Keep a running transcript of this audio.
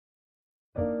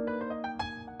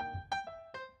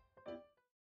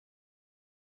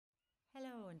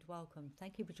and welcome.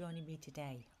 Thank you for joining me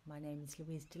today. My name is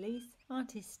Louise,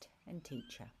 artist and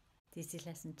teacher. This is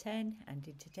lesson 10, and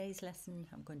in today's lesson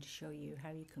I'm going to show you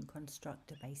how you can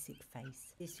construct a basic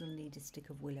face. This you'll need a stick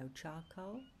of Willow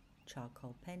charcoal,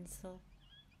 charcoal pencil,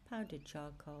 powdered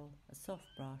charcoal, a soft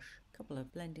brush, a couple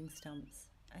of blending stumps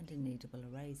and a kneadable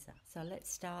eraser. So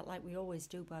let's start like we always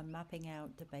do by mapping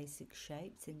out the basic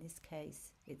shapes. In this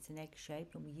case it's an egg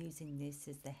shape and we're using this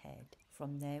as the head.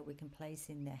 From there we can place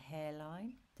in the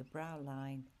hairline, the brow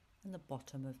line and the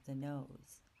bottom of the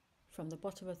nose. From the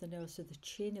bottom of the nose to the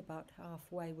chin, about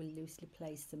halfway, we'll loosely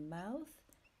place the mouth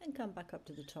and come back up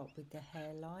to the top with the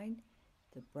hairline.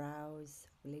 The brows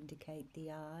will indicate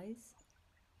the eyes,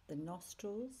 the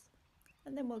nostrils,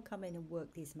 and then we'll come in and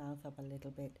work this mouth up a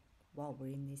little bit while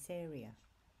we're in this area.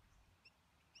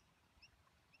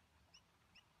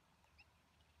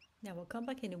 Now we'll come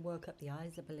back in and work up the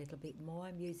eyes up a little bit more.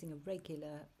 I'm using a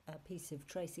regular piece of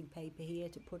tracing paper here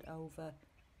to put over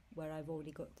where I've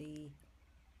already got the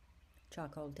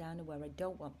charcoal down and where I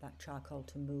don't want that charcoal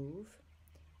to move.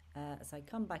 As I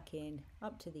come back in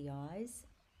up to the eyes,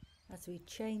 as we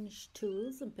change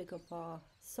tools and pick up our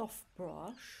soft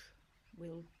brush,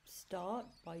 we'll start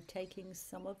by taking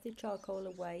some of the charcoal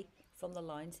away from the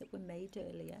lines that were made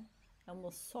earlier, and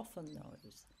we'll soften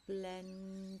those.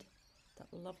 Blend that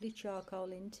lovely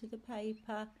charcoal into the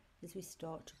paper as we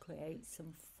start to create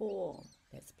some form.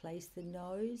 Let's place the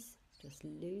nose, just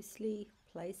loosely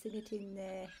placing it in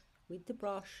there with the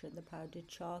brush and the powdered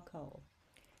charcoal.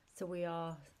 So we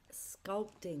are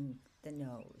sculpting the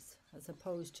nose as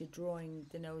opposed to drawing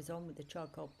the nose on with the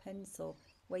charcoal pencil.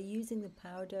 We're using the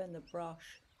powder and the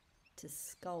brush to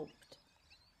sculpt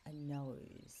a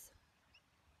nose.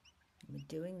 And we're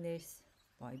doing this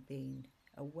by being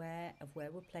aware of where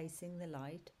we're placing the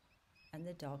light and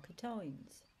the darker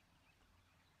tones.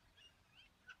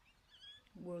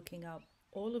 Working up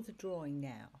all of the drawing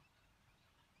now.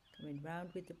 Coming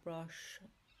round with the brush,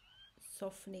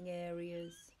 softening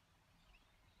areas.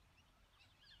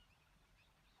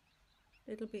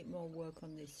 A little bit more work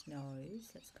on this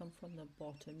nose. Let's come from the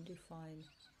bottom, define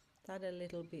that a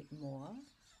little bit more.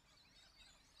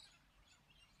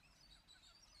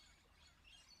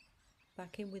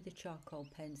 Back in with the charcoal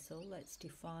pencil, let's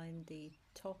define the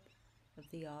top of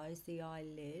the eyes, the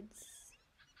eyelids.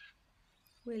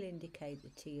 We'll indicate the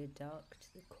tear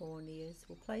duct, the corneas.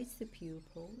 We'll place the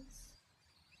pupils.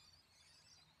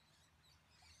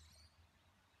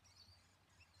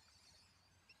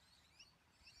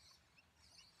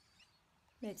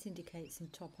 Let's indicate some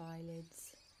top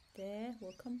eyelids there.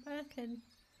 We'll come back and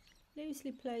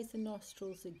loosely place the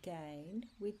nostrils again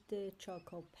with the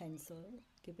charcoal pencil,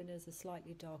 giving us a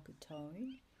slightly darker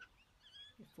tone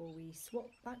before we swap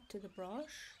back to the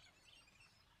brush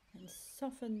and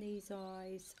soften these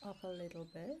eyes up a little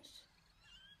bit.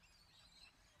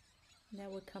 Now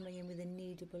we're coming in with a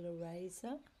kneadable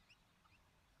eraser.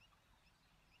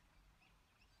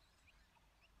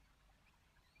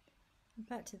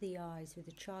 Back to the eyes with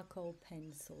the charcoal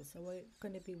pencil. So we're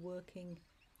going to be working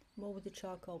more with the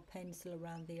charcoal pencil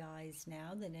around the eyes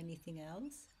now than anything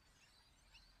else.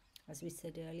 As we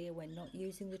said earlier, we're not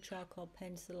using the charcoal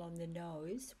pencil on the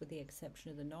nose with the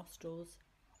exception of the nostrils.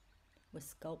 We're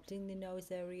sculpting the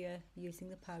nose area using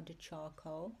the powdered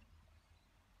charcoal.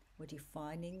 We're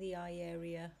defining the eye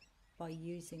area by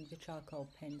using the charcoal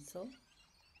pencil.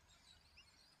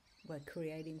 We're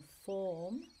creating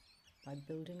form by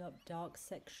building up dark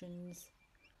sections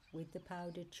with the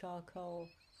powdered charcoal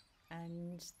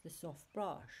and the soft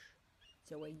brush.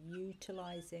 So we're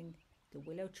utilizing the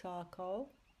Willow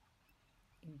charcoal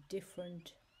in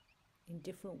different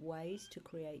ways to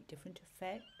create different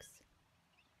effects.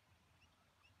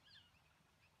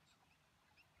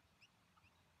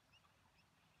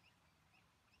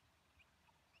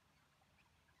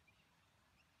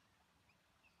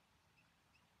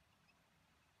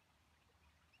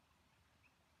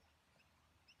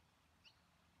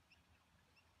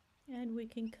 And we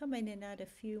can come in and add a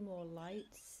few more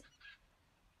lights,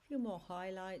 a few more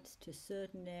highlights to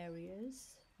certain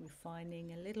areas,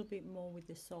 refining a little bit more with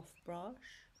the soft brush,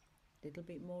 a little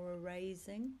bit more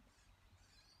erasing.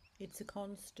 It's a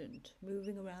constant,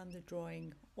 moving around the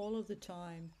drawing all of the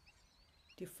time,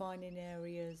 defining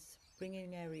areas,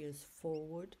 bringing areas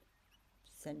forward,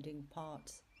 sending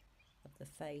parts of the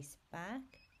face back,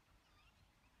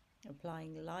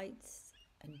 applying lights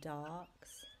and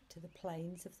darks to the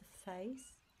planes of the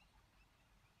face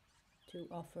to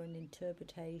offer an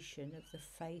interpretation of the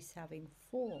face having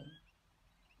form.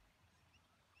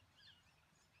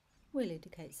 We'll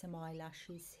indicate some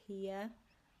eyelashes here.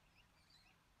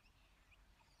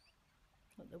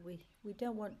 that we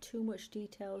don't want too much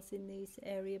details in this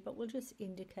area, but we'll just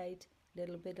indicate a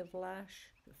little bit of lash.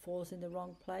 If it falls in the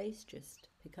wrong place, just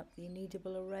pick up the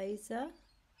kneadable eraser.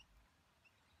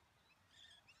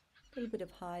 A little bit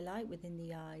of highlight within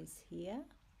the eyes here,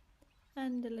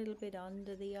 and a little bit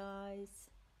under the eyes.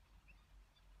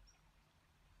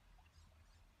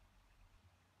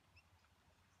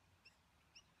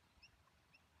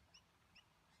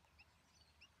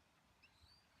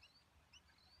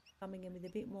 Coming in with a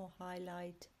bit more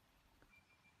highlight.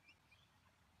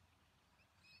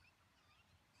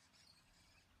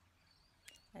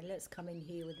 And let's come in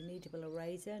here with a kneadable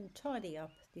eraser and tidy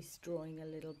up this drawing a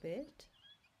little bit.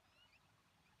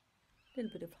 A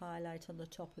little bit of highlight on the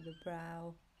top of the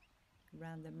brow,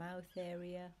 around the mouth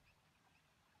area.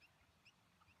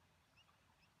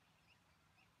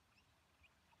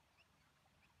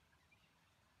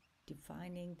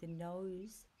 Defining the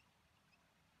nose.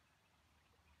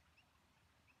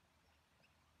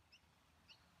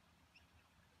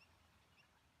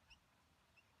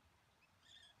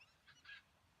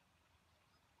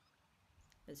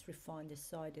 Let's refine the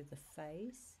side of the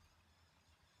face.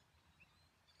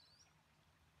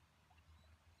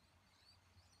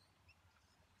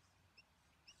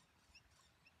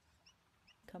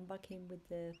 Come back in with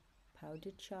the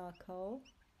powdered charcoal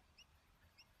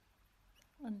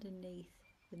underneath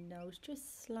the nose,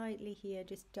 just slightly here,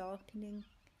 just darkening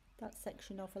that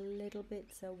section off a little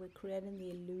bit, so we're creating the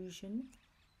illusion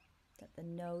that the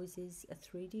nose is a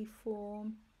 3D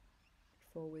form.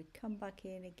 Before we come back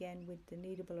in again with the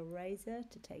kneadable eraser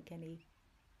to take any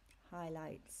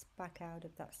highlights back out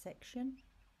of that section.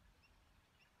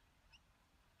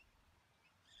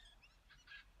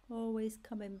 Always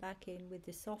coming back in with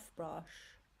the soft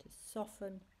brush to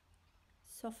soften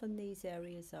these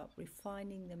areas up,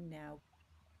 refining them now.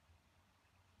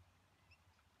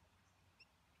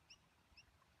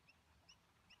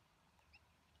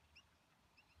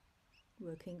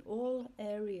 Working all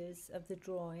areas of the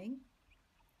drawing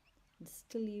and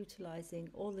still utilizing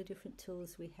all the different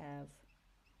tools we have.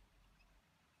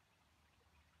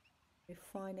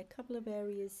 Refine a couple of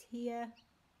areas here.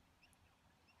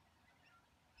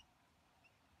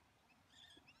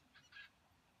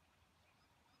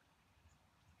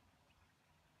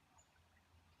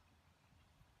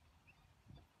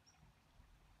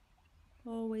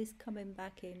 Always coming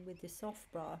back in with the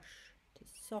soft brush to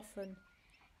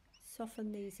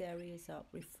soften these areas up,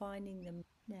 refining them.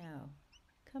 Now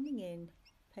coming in,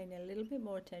 paying a little bit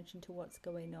more attention to what's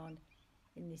going on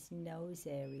in this nose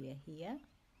area here.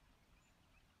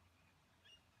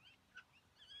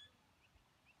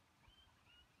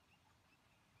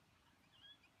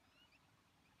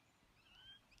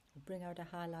 We'll bring out a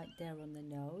highlight there on the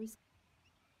nose.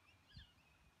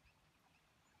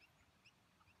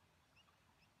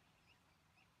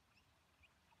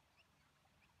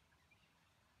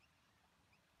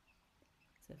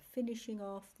 So finishing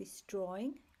off this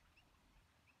drawing,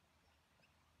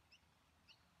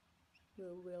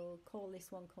 we'll call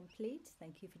this one complete.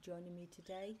 Thank you for joining me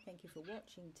today. Thank you for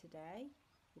watching today.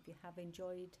 If you have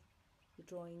enjoyed the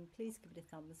drawing, please give it a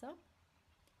thumbs up.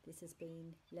 This has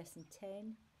been lesson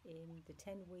 10 in the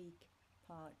 10-week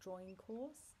part drawing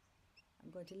course.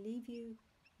 I'm going to leave you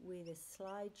with a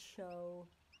slideshow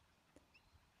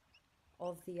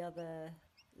of the other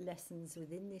lessons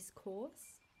within this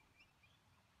course.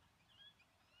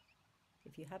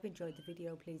 If you have enjoyed the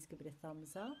video, please give it a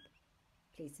thumbs up.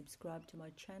 Please subscribe to my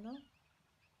channel.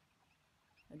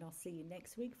 And I'll see you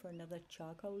next week for another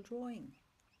charcoal drawing.